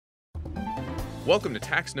Welcome to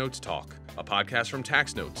Tax Notes Talk, a podcast from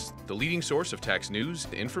Tax Notes, the leading source of tax news,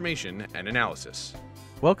 information, and analysis.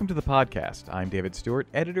 Welcome to the podcast. I'm David Stewart,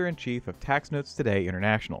 Editor-in-Chief of Tax Notes Today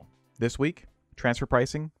International. This week, transfer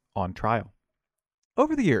pricing on trial.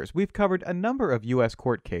 Over the years, we've covered a number of U.S.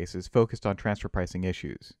 court cases focused on transfer pricing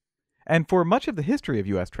issues. And for much of the history of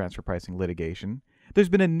U.S. transfer pricing litigation, there's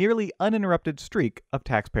been a nearly uninterrupted streak of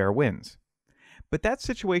taxpayer wins. But that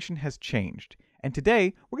situation has changed, and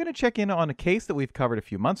today we're going to check in on a case that we've covered a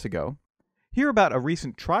few months ago, hear about a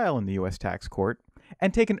recent trial in the U.S. tax court,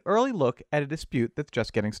 and take an early look at a dispute that's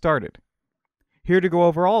just getting started. Here to go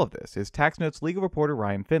over all of this is Tax Notes legal reporter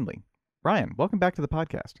Ryan Finley. Ryan, welcome back to the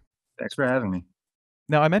podcast. Thanks for having me.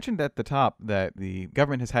 Now, I mentioned at the top that the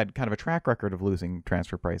government has had kind of a track record of losing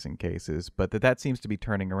transfer pricing cases, but that seems to be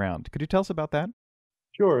turning around. Could you tell us about that?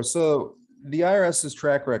 Sure. So the IRS's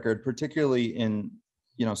track record, particularly in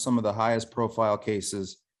some of the highest profile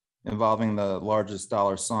cases involving the largest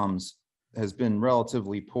dollar sums, has been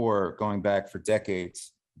relatively poor going back for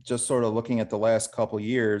decades. Just sort of looking at the last couple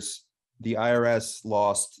years, the IRS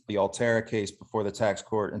lost the Altera case before the tax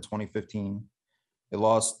court in 2015. It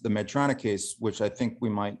lost the Medtronic case, which I think we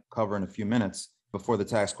might cover in a few minutes, before the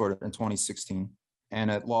tax court in 2016.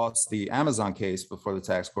 And it lost the Amazon case before the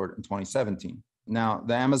tax court in 2017. Now,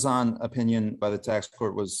 the Amazon opinion by the tax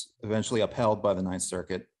court was eventually upheld by the Ninth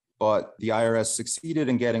Circuit, but the IRS succeeded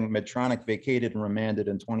in getting Medtronic vacated and remanded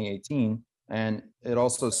in 2018, and it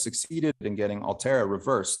also succeeded in getting Altera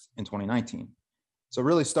reversed in 2019. So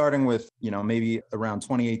really starting with, maybe around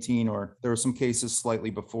 2018, or there were some cases slightly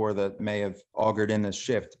before that may have augured in this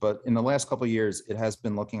shift. But in the last couple of years, it has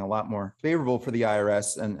been looking a lot more favorable for the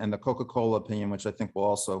IRS, and the Coca-Cola opinion, which I think we'll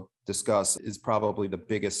also discuss, is probably the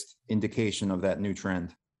biggest indication of that new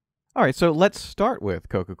trend. All right, so let's start with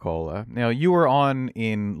Coca-Cola. Now, you were on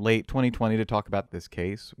in late 2020 to talk about this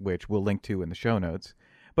case, which we'll link to in the show notes.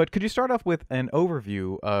 But could you start off with an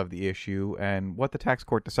overview of the issue and what the tax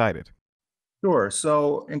court decided? Sure.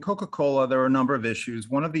 So in Coca-Cola, there were a number of issues.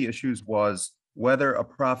 One of the issues was whether a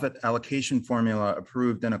profit allocation formula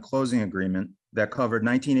approved in a closing agreement that covered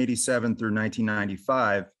 1987 through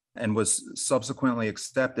 1995 and was subsequently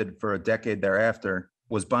accepted for a decade thereafter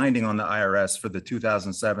was binding on the IRS for the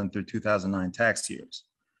 2007 through 2009 tax years.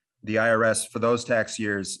 The IRS, for those tax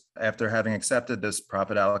years, after having accepted this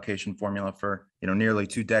profit allocation formula for nearly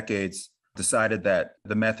 2 decades, decided that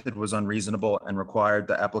the method was unreasonable and required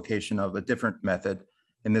the application of a different method,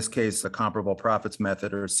 in this case, the comparable profits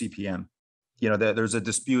method, or CPM. There's a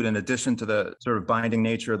dispute, in addition to the sort of binding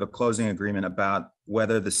nature of the closing agreement, about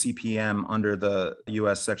whether the CPM under the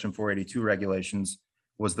U.S. Section 482 regulations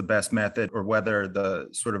was the best method, or whether the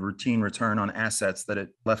sort of routine return on assets that it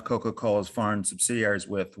left Coca-Cola's foreign subsidiaries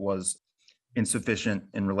with was insufficient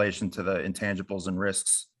in relation to the intangibles and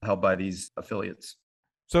risks held by these affiliates.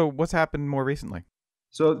 So what's happened more recently?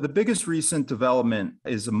 So the biggest recent development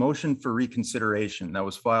is a motion for reconsideration that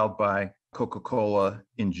was filed by Coca-Cola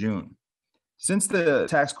in June. Since the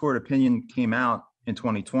tax court opinion came out in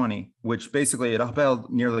 2020, which basically it upheld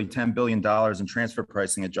nearly $10 billion in transfer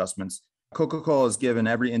pricing adjustments, Coca-Cola has given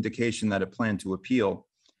every indication that it planned to appeal,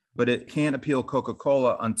 but it can't appeal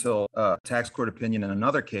Coca-Cola until a tax court opinion in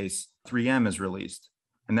another case, 3M, is released.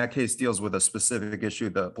 And that case deals with a specific issue,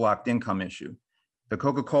 the blocked income issue. The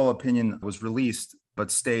Coca-Cola opinion was released,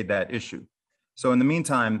 but stayed that issue. So in the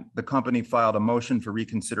meantime, the company filed a motion for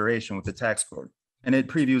reconsideration with the tax court, and it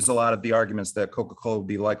previews a lot of the arguments that Coca-Cola would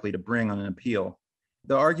be likely to bring on an appeal.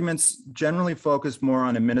 The arguments generally focus more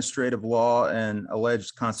on administrative law and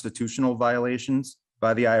alleged constitutional violations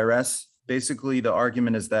by the IRS. Basically, the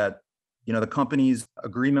argument is that, the company's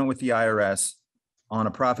agreement with the IRS on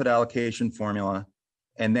a profit allocation formula,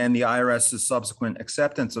 and then the IRS's subsequent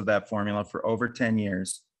acceptance of that formula for over 10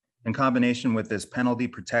 years, in combination with this penalty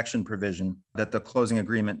protection provision that the closing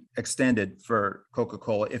agreement extended for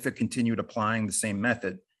Coca-Cola if it continued applying the same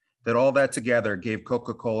method, that all that together gave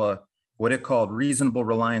Coca-Cola what it called reasonable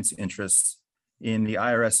reliance interests in the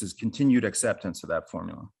IRS's continued acceptance of that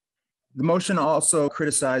formula. The motion also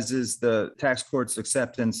criticizes the tax court's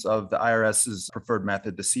acceptance of the IRS's preferred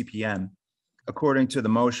method, the CPM. According to the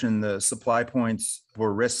motion, the supply points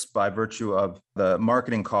were risks by virtue of the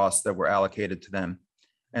marketing costs that were allocated to them,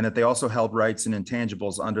 and that they also held rights and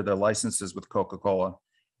intangibles under their licenses with Coca-Cola,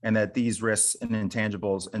 and that these risks and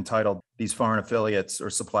intangibles entitled these foreign affiliates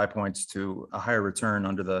or supply points to a higher return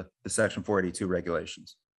under the Section 482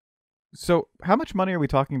 regulations. So how much money are we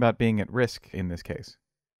talking about being at risk in this case?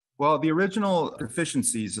 Well, the original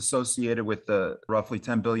deficiencies associated with the roughly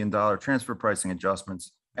 $10 billion transfer pricing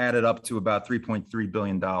adjustments added up to about $3.3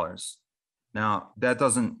 billion. Now, that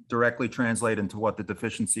doesn't directly translate into what the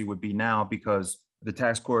deficiency would be now because the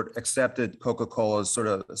tax court accepted Coca-Cola's sort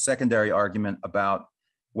of secondary argument about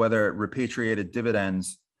whether repatriated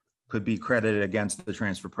dividends could be credited against the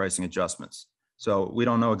transfer pricing adjustments. So we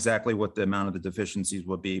don't know exactly what the amount of the deficiencies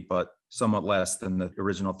would be, but somewhat less than the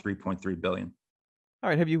original $3.3 billion. All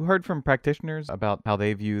right. Have you heard from practitioners about how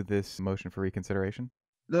they view this motion for reconsideration?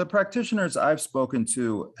 The practitioners I've spoken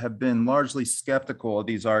to have been largely skeptical of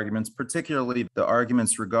these arguments, particularly the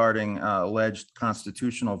arguments regarding alleged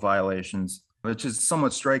constitutional violations, which is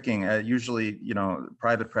somewhat striking. Usually,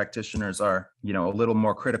 private practitioners are, a little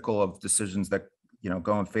more critical of decisions that,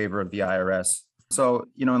 go in favor of the IRS. So,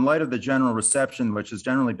 in light of the general reception, which has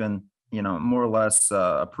generally been, more or less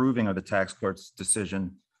approving of the tax court's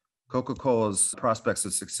decision, Coca-Cola's prospects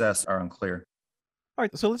of success are unclear. All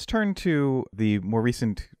right, so let's turn to the more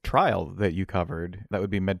recent trial that you covered. That would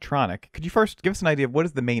be Medtronic. Could you first give us an idea of what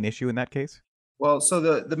is the main issue in that case? Well, so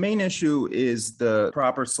the main issue is the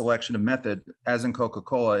proper selection of method. As in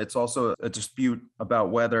Coca-Cola, it's also a dispute about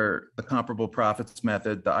whether the comparable profits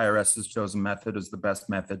method, the IRS's chosen method, is the best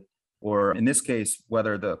method, or in this case,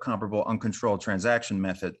 whether the comparable uncontrolled transaction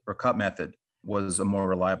method or cut method was a more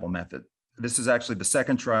reliable method. This is actually the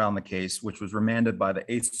second trial in the case, which was remanded by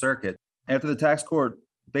the Eighth Circuit after the tax court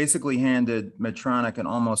basically handed Medtronic an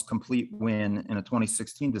almost complete win in a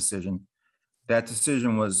 2016 decision. That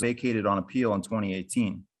decision was vacated on appeal in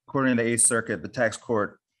 2018. According to the Eighth Circuit, the tax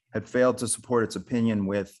court had failed to support its opinion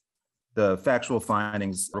with the factual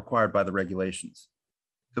findings required by the regulations.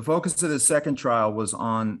 The focus of the second trial was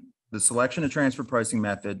on the selection of transfer pricing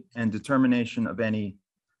method and determination of any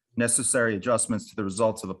necessary adjustments to the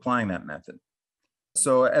results of applying that method.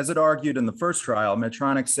 So as it argued in the first trial,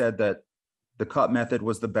 Medtronic said that the cut method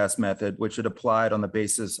was the best method, which it applied on the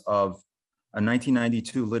basis of a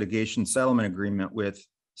 1992 litigation settlement agreement with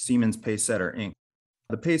Siemens Pacesetter, Inc.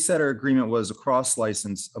 The Pacesetter agreement was a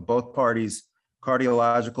cross-license of both parties'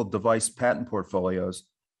 cardiological device patent portfolios,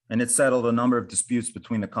 and it settled a number of disputes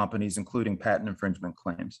between the companies, including patent infringement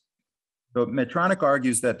claims. So Medtronic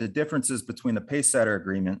argues that the differences between the Pacesetter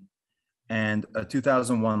agreement and a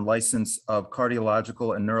 2001 license of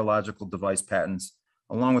cardiological and neurological device patents,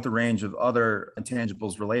 along with a range of other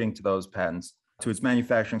intangibles relating to those patents, to its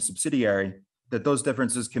manufacturing subsidiary, that those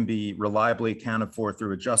differences can be reliably accounted for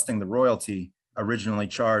through adjusting the royalty originally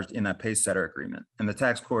charged in that Pacesetter agreement. And the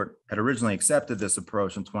tax court had originally accepted this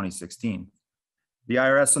approach in 2016. The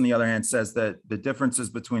IRS, on the other hand, says that the differences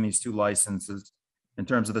between these two licenses in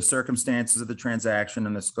terms of the circumstances of the transaction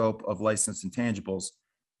and the scope of licensed intangibles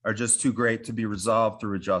are just too great to be resolved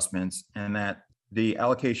through adjustments, and that the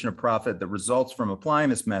allocation of profit that results from applying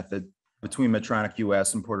this method between Medtronic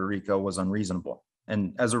US and Puerto Rico was unreasonable.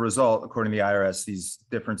 And as a result, according to the IRS, these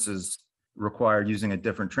differences required using a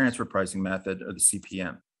different transfer pricing method, or the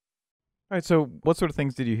CPM. All right, so what sort of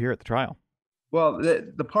things did you hear at the trial? Well,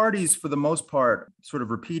 the parties, for the most part, sort of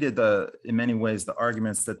repeated in many ways, the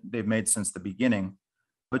arguments that they've made since the beginning.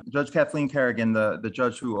 But Judge Kathleen Kerrigan, the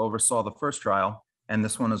judge who oversaw the first trial, and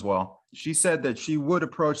this one as well, she said that she would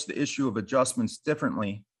approach the issue of adjustments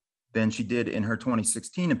differently than she did in her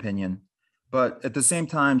 2016 opinion. But at the same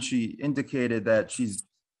time, she indicated that she's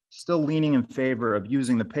still leaning in favor of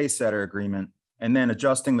using the Pacesetter agreement and then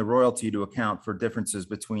adjusting the royalty to account for differences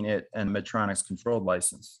between it and Medtronic's controlled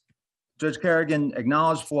license. Judge Kerrigan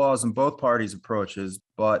acknowledged flaws in both parties' approaches,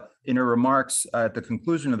 but in her remarks at the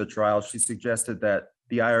conclusion of the trial, she suggested that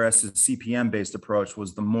the IRS's CPM-based approach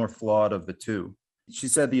was the more flawed of the two. She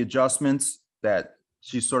said the adjustments that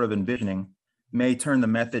she's sort of envisioning may turn the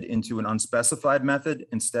method into an unspecified method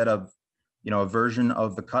instead of, a version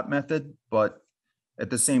of the cut method, but at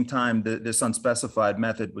the same time, this unspecified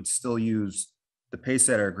method would still use the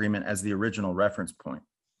Pacesetter agreement as the original reference point.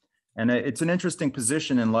 And it's an interesting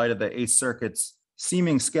position in light of the Eighth Circuit's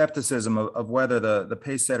seeming skepticism of whether the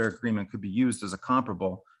Pacesetter agreement could be used as a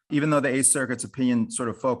comparable, even though the Eighth Circuit's opinion sort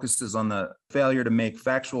of focuses on the failure to make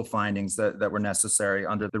factual findings that were necessary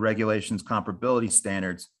under the regulation's comparability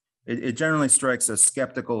standards. It generally strikes a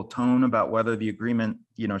skeptical tone about whether the agreement,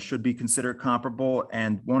 should be considered comparable.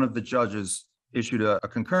 And one of the judges issued a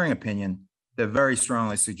concurring opinion that very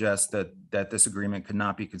strongly suggests that this agreement could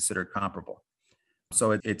not be considered comparable.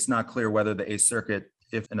 So it's not clear whether the Eighth Circuit,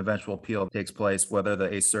 if an eventual appeal takes place, whether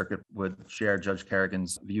the Eighth Circuit would share Judge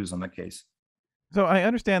Kerrigan's views on the case. So I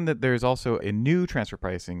understand that there's also a new transfer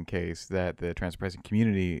pricing case that the transfer pricing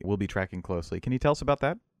community will be tracking closely. Can you tell us about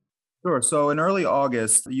that? Sure. So in early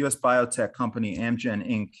August, the U.S. biotech company Amgen,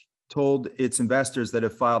 Inc. told its investors that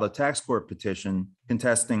it filed a tax court petition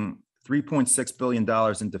contesting $3.6 billion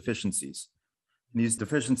in deficiencies. These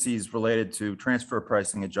deficiencies related to transfer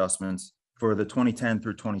pricing adjustments for the 2010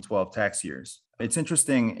 through 2012 tax years. It's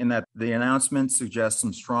interesting in that the announcement suggests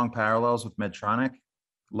some strong parallels with Medtronic.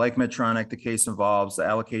 Like Medtronic, the case involves the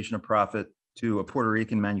allocation of profit to a Puerto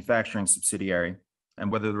Rican manufacturing subsidiary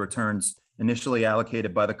and whether the returns initially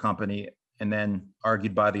allocated by the company and then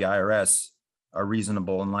argued by the IRS are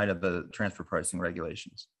reasonable in light of the transfer pricing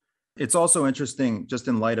regulations. It's also interesting, just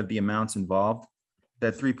in light of the amounts involved,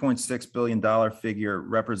 that $3.6 billion figure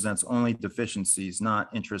represents only deficiencies, not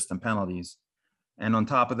interest and penalties. And on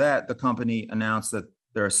top of that, the company announced that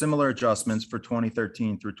there are similar adjustments for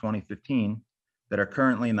 2013 through 2015 that are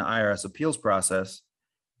currently in the IRS appeals process,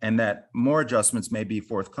 and that more adjustments may be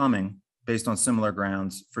forthcoming based on similar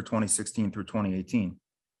grounds for 2016 through 2018.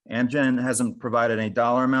 Amgen hasn't provided any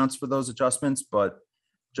dollar amounts for those adjustments, but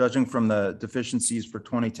judging from the deficiencies for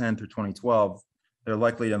 2010 through 2012, they're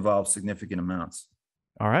likely to involve significant amounts.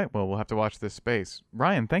 All right, well, we'll have to watch this space.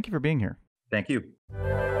 Ryan, thank you for being here. Thank you.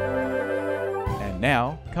 And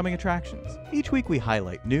now, coming attractions. Each week we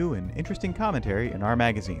highlight new and interesting commentary in our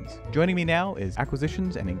magazines. Joining me now is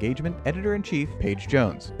Acquisitions and Engagement Editor-in-Chief, Paige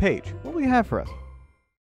Jones. Paige, what will you have for us?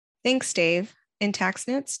 Thanks, Dave. In Tax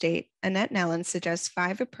Notes State, Annette Nellen suggests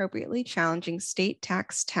 5 appropriately challenging state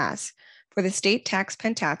tax tasks for the State Tax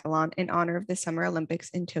Pentathlon in honor of the Summer Olympics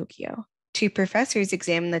in Tokyo. 2 professors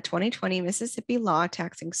examine the 2020 Mississippi law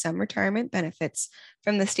taxing some retirement benefits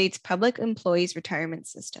from the state's public employees' retirement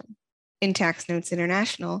system. In Tax Notes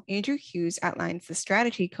International, Andrew Hughes outlines the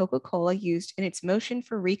strategy Coca-Cola used in its motion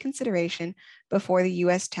for reconsideration before the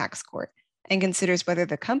U.S. Tax Court and considers whether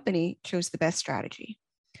the company chose the best strategy.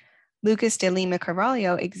 Lucas de Lima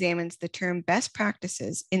Carvalho examines the term best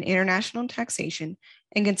practices in international taxation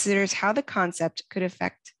and considers how the concept could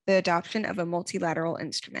affect the adoption of a multilateral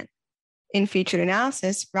instrument. In featured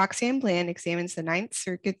analysis, Roxanne Bland examines the Ninth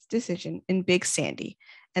Circuit's decision in Big Sandy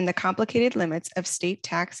and the complicated limits of state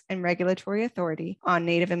tax and regulatory authority on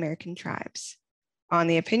Native American tribes. On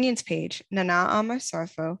the opinions page, Nana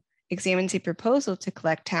Amar-Sarfo examines a proposal to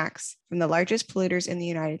collect tax from the largest polluters in the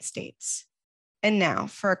United States. And now,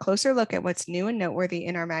 for a closer look at what's new and noteworthy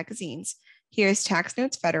in our magazines, here's Tax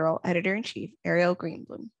Notes Federal Editor-in-Chief Ariel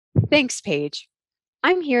Greenblum. Thanks, Paige.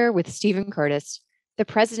 I'm here with Stephen Curtis, the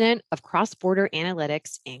president of Cross Border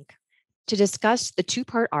Analytics, Inc., to discuss the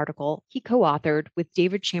 2-part article he co-authored with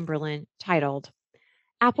David Chamberlain titled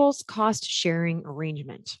Apple's Cost-Sharing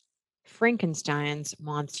Arrangement, Frankenstein's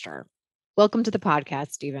Monster. Welcome to the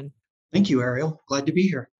podcast, Stephen. Thank you, Ariel. Glad to be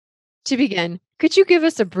here. To begin, could you give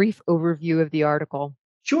us a brief overview of the article?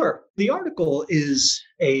 Sure. The article is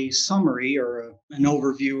a summary or an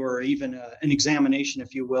overview or even an examination,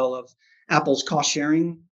 if you will, of Apple's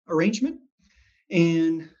cost-sharing arrangement.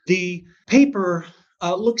 And the paper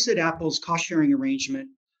looks at Apple's cost-sharing arrangement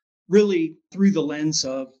really through the lens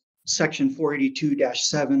of Section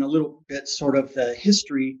 482-7, a little bit sort of the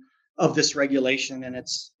history of this regulation and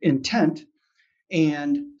its intent,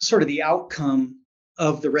 and sort of the outcome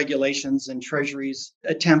of the regulations and Treasury's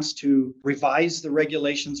attempts to revise the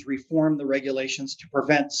regulations, reform the regulations to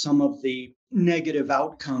prevent some of the negative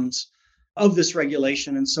outcomes of this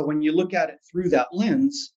regulation. And so when you look at it through that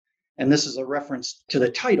lens, and this is a reference to the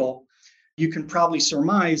title, you can probably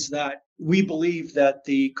surmise that we believe that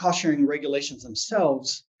the cost-sharing regulations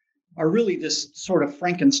themselves are really this sort of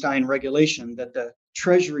Frankenstein regulation that the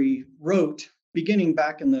Treasury wrote beginning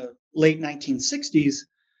back in the late 1960s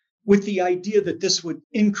with the idea that this would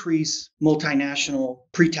increase multinational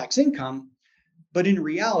pre-tax income. But in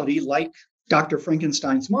reality, like Dr.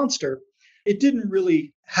 Frankenstein's monster, it didn't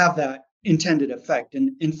really have that intended effect.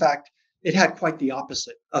 And in fact, it had quite the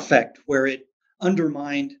opposite effect, where it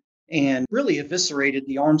undermined and really eviscerated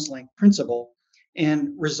the arm's length principle and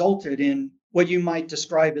resulted in what you might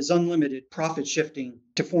describe as unlimited profit shifting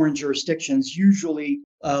to foreign jurisdictions, usually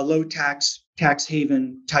low tax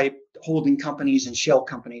haven type holding companies and shell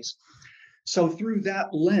companies. So through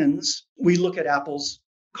that lens, we look at Apple's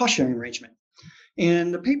cost-sharing arrangement.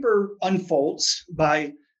 And the paper unfolds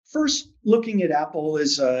by first looking at Apple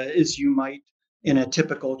as you might in a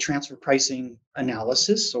typical transfer pricing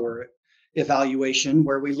analysis or evaluation,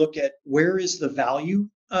 where we look at where is the value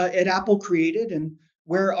at Apple created and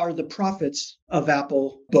where are the profits of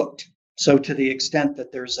Apple booked. So to the extent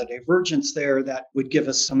that there's a divergence there, that would give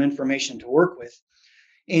us some information to work with.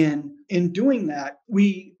 And in doing that,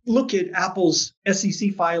 we look at Apple's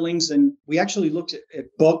SEC filings, and we actually looked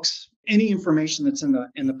at books, any information that's in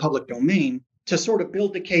the public domain, to sort of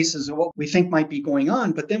build the cases of what we think might be going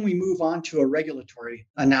on. But then we move on to a regulatory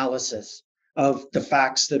analysis of the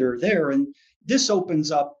facts that are there. And this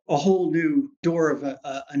opens up a whole new door of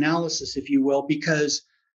analysis, if you will, because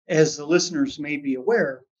as the listeners may be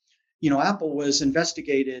aware, Apple was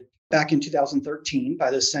investigated back in 2013 by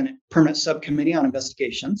the Senate Permanent Subcommittee on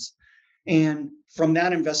Investigations. And from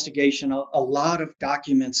that investigation, a lot of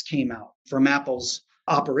documents came out from Apple's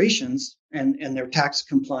operations and their tax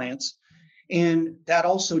compliance. And that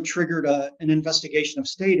also triggered an investigation of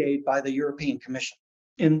state aid by the European Commission.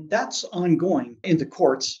 And that's ongoing in the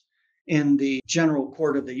courts, in the General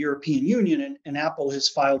Court of the European Union, and Apple has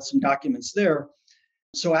filed some documents there.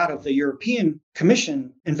 So out of the European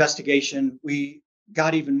Commission investigation, we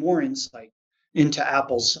got even more insight into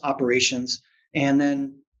Apple's operations. And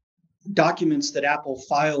then documents that Apple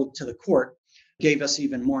filed to the court gave us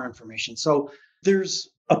even more information. So there's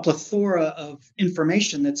a plethora of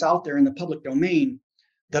information that's out there in the public domain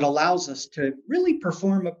that allows us to really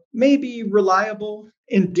perform a maybe reliable,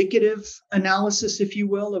 indicative analysis, if you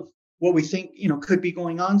will, of what we think could be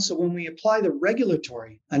going on. So when we apply the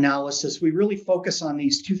regulatory analysis, we really focus on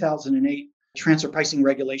these 2008 transfer pricing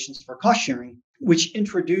regulations for cost sharing, which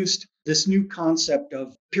introduced this new concept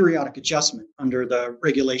of periodic adjustment under the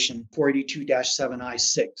regulation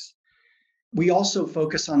 482-7I6. We also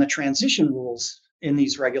focus on the transition rules in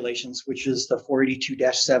these regulations, which is the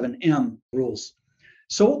 482-7M rules.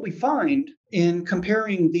 So what we find in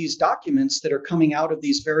comparing these documents that are coming out of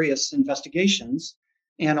these various investigations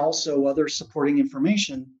and also other supporting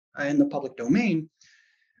information in the public domain,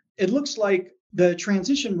 it looks like the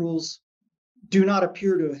transition rules do not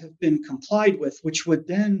appear to have been complied with, which would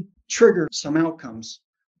then trigger some outcomes.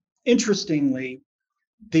 Interestingly,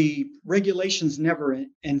 the regulations never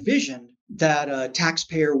envisioned that a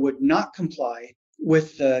taxpayer would not comply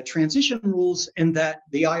with the transition rules and that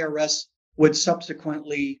the IRS would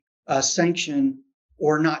subsequently sanction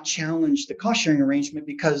or not challenge the cost sharing arrangement,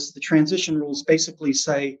 because the transition rules basically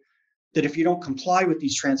say that if you don't comply with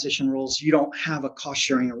these transition rules, you don't have a cost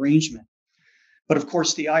sharing arrangement. But of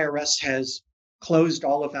course, the IRS has closed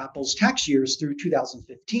all of Apple's tax years through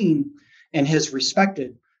 2015 and has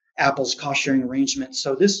respected Apple's cost sharing arrangement.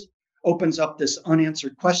 So this opens up this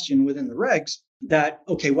unanswered question within the regs that,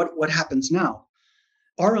 okay, what happens now?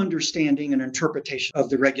 Our understanding and interpretation of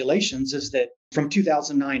the regulations is that from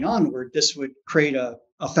 2009 onward, this would create a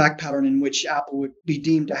fact pattern in which Apple would be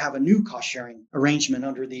deemed to have a new cost sharing arrangement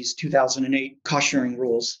under these 2008 cost sharing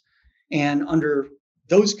rules. And under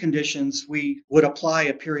those conditions, we would apply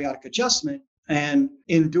a periodic adjustment. And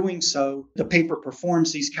in doing so, the paper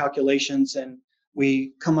performs these calculations and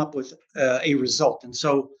we come up with a result. And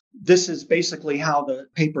so this is basically how the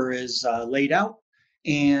paper is laid out.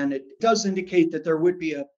 And it does indicate that there would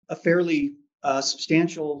be a fairly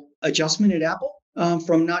substantial adjustment at Apple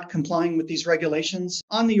from not complying with these regulations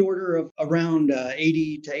on the order of around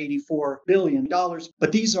 $80 to $84 billion.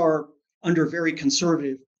 But these are under very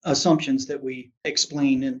conservative assumptions that we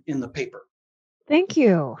explain in the paper. Thank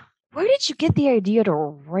you. Where did you get the idea to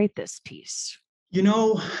write this piece?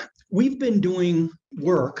 We've been doing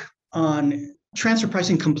work on transfer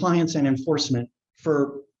pricing compliance and enforcement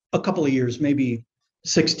for a couple of years, maybe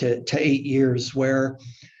 6 to 8 years, where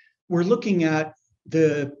we're looking at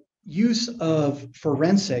the use of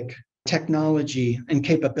forensic technology and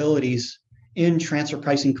capabilities in transfer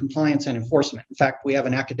pricing compliance and enforcement. In fact, we have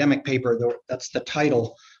an academic paper, that's the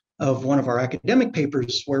title of one of our academic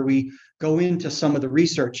papers, where we go into some of the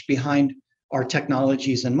research behind our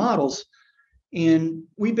technologies and models. And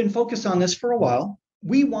we've been focused on this for a while.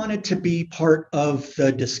 We wanted to be part of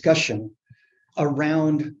the discussion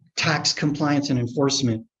around tax compliance and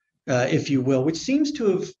enforcement, if you will, which seems to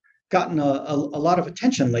have gotten a lot of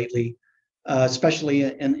attention lately, especially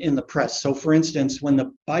in the press. So for instance, when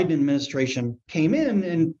the Biden administration came in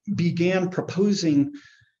and began proposing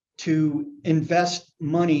to invest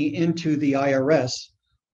money into the IRS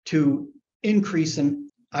to increase an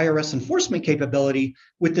IRS enforcement capability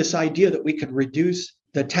with this idea that we could reduce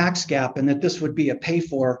the tax gap and that this would be a pay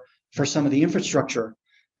for some of the infrastructure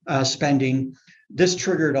spending, this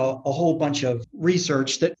triggered a whole bunch of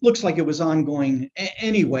research that looks like it was ongoing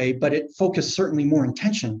anyway, but it focused certainly more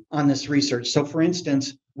attention on this research. So for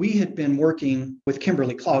instance, we had been working with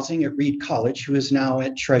Kimberly Clausing at Reed College, who is now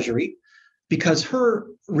at Treasury, because her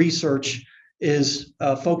research is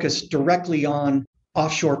focused directly on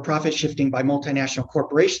offshore profit shifting by multinational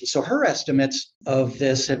corporations. So her estimates of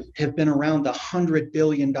this have been around $100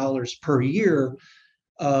 billion per year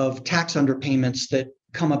of tax underpayments that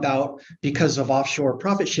come about because of offshore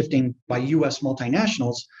profit shifting by U.S.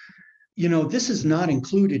 multinationals. This is not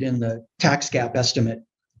included in the tax gap estimate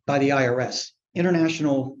by the IRS.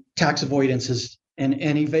 International tax avoidance and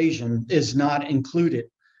evasion is not included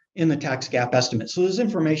in the tax gap estimate. So there's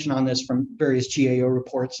information on this from various GAO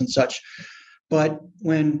reports and such. But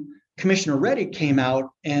when Commissioner Reddick came out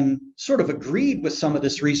and sort of agreed with some of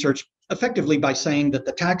this research, effectively by saying that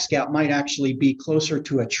the tax gap might actually be closer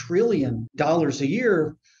to $1 trillion a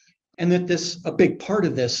year, and that a big part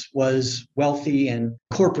of this was wealthy and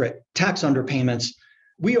corporate tax underpayments.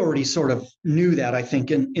 We already sort of knew that, I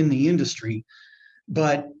think, in the industry.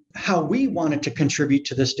 But how we wanted to contribute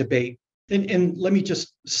to this debate, and let me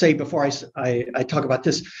just say before I talk about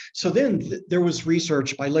this. So then there was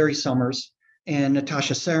research by Larry Summers and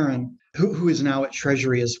Natasha Sarin, who is now at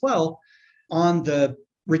Treasury as well, on the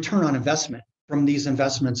return on investment from these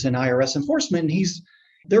investments in IRS enforcement. And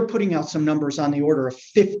they're putting out some numbers on the order of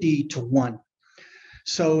 50 to 1.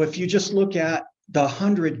 So if you just look at the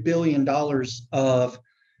 $100 billion of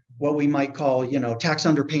what we might call, tax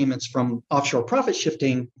underpayments from offshore profit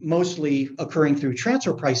shifting, mostly occurring through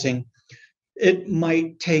transfer pricing, it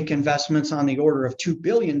might take investments on the order of $2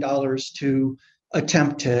 billion to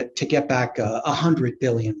attempt to get back $100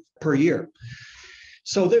 billion per year.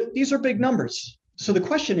 So these are big numbers. So the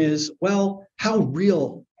question is, well, how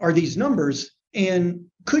real are these numbers? And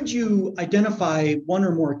could you identify one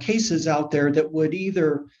or more cases out there that would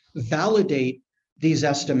either validate these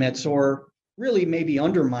estimates or really maybe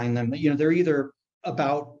undermine them? They're either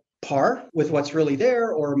about par with what's really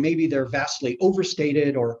there, or maybe they're vastly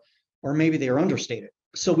overstated, or maybe they're understated.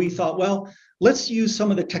 So we thought, well, let's use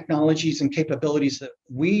some of the technologies and capabilities that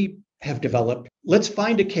we have developed. Let's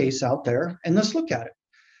find a case out there and let's look at it.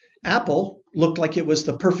 Apple looked like it was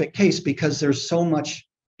the perfect case because there's so much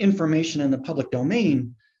information in the public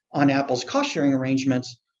domain on Apple's cost sharing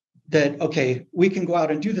arrangements that, okay, we can go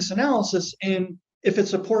out and do this analysis. And if it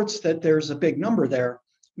supports that there's a big number there,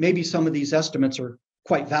 maybe some of these estimates are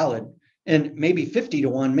quite valid. And maybe 50 to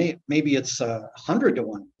 1, maybe it's 100 to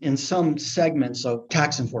 1 in some segments of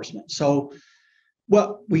tax enforcement. So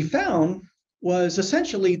what we found was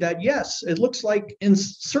essentially that, yes, it looks like in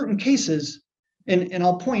certain cases, and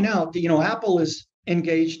I'll point out that, Apple is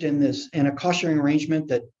engaged in a cost sharing arrangement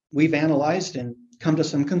that we've analyzed and come to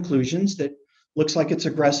some conclusions that looks like it's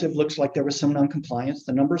aggressive, looks like there was some noncompliance.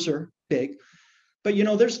 The numbers are big. But,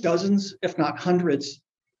 there's dozens, if not hundreds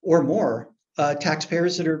or more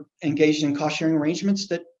taxpayers that are engaged in cost sharing arrangements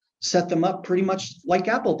that set them up pretty much like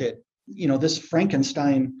Apple did. This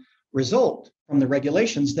Frankenstein result from the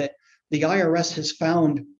regulations that the IRS has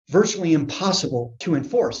found virtually impossible to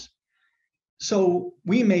enforce. So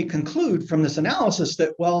we may conclude from this analysis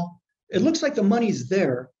that, well, it looks like the money's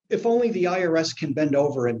there if only the IRS can bend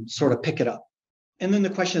over and sort of pick it up. And then the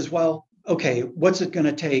question is, well, okay, what's it going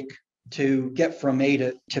to take to get from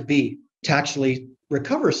A to B to actually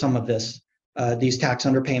recover some of these tax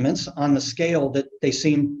underpayments on the scale that they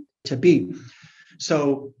seem to be?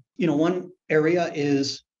 So, one area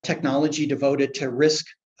is technology devoted to risk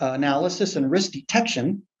analysis and risk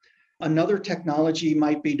detection. Another technology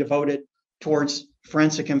might be devoted towards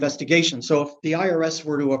forensic investigation. So if the IRS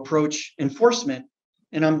were to approach enforcement,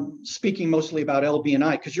 and I'm speaking mostly about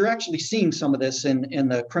LB&I, because you're actually seeing some of this in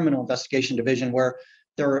the criminal investigation division, where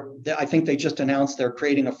I think they just announced they're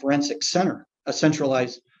creating a forensic center, a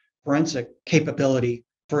centralized forensic capability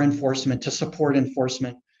for enforcement to support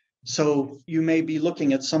enforcement. So you may be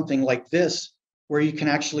looking at something like this, where you can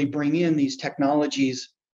actually bring in these technologies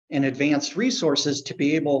and advanced resources to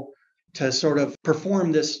be able to sort of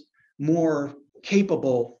perform this more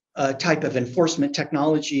capable type of enforcement,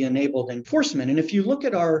 technology-enabled enforcement. And if you look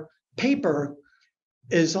at our paper,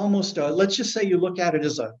 is almost let's just say you look at it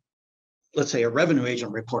as let's say a revenue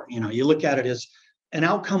agent report. You look at it as an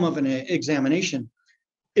outcome of an examination.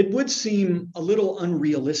 It would seem a little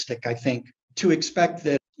unrealistic, I think, to expect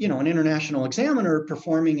that an international examiner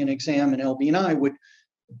performing an exam in LB&I would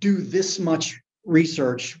do this much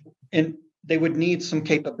research, and they would need some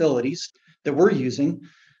capabilities that we're using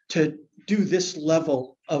to do this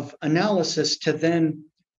level of analysis to then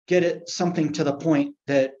get it something to the point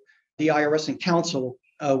that the IRS and counsel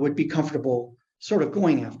would be comfortable sort of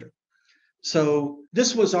going after. So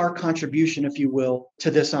this was our contribution, if you will, to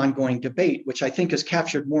this ongoing debate, which I think has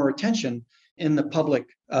captured more attention in the public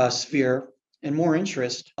sphere and more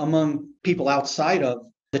interest among people outside of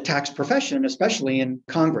the tax profession, especially in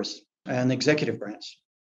Congress and the executive branch.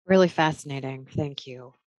 Really fascinating. Thank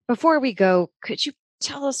you. Before we go, could you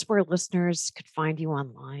tell us where listeners could find you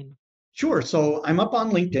online? Sure. So I'm up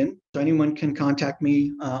on LinkedIn. So anyone can contact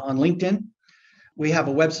me on LinkedIn. We have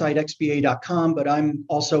a website, xba.com, but I'm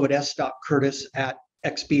also at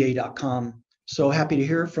s.curtis@xba.com. So happy to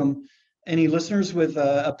hear from any listeners with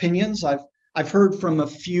opinions. I've heard from a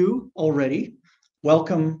few already.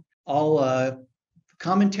 Welcome all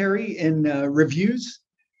commentary and reviews,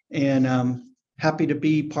 and happy to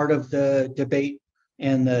be part of the debate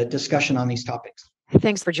and the discussion on these topics.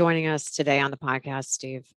 Thanks for joining us today on the podcast,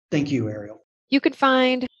 Steve. Thank you, Ariel. You can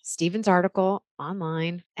find Stephen's article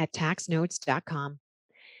online at taxnotes.com.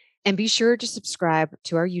 And be sure to subscribe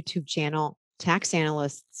to our YouTube channel, Tax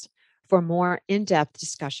Analysts, for more in-depth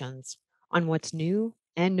discussions on what's new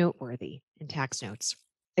and noteworthy in tax notes.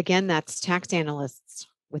 Again, that's Tax Analysts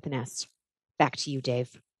with an S. Back to you,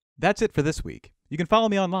 Dave. That's it for this week. You can follow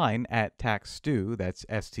me online at TaxStew, that's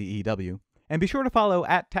STEW, and be sure to follow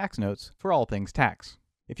at Tax Notes for all things tax.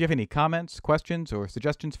 If you have any comments, questions, or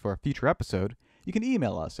suggestions for a future episode, you can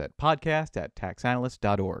email us at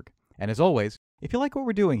podcast@taxanalyst.org. And as always, if you like what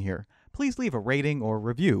we're doing here, please leave a rating or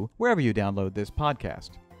review wherever you download this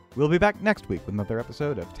podcast. We'll be back next week with another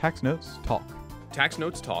episode of Tax Notes Talk. Tax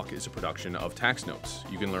Notes Talk is a production of Tax Notes.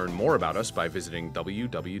 You can learn more about us by visiting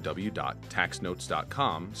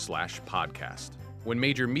www.taxnotes.com/podcast. When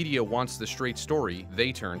major media wants the straight story,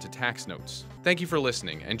 they turn to Tax Notes. Thank you for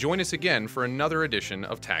listening, and join us again for another edition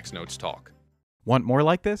of Tax Notes Talk. Want more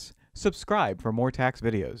like this? Subscribe for more tax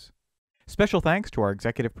videos. Special thanks to our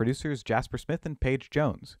executive producers Jasper Smith and Paige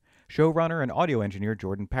Jones, showrunner and audio engineer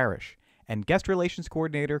Jordan Parrish, and guest relations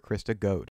coordinator Christa Goad.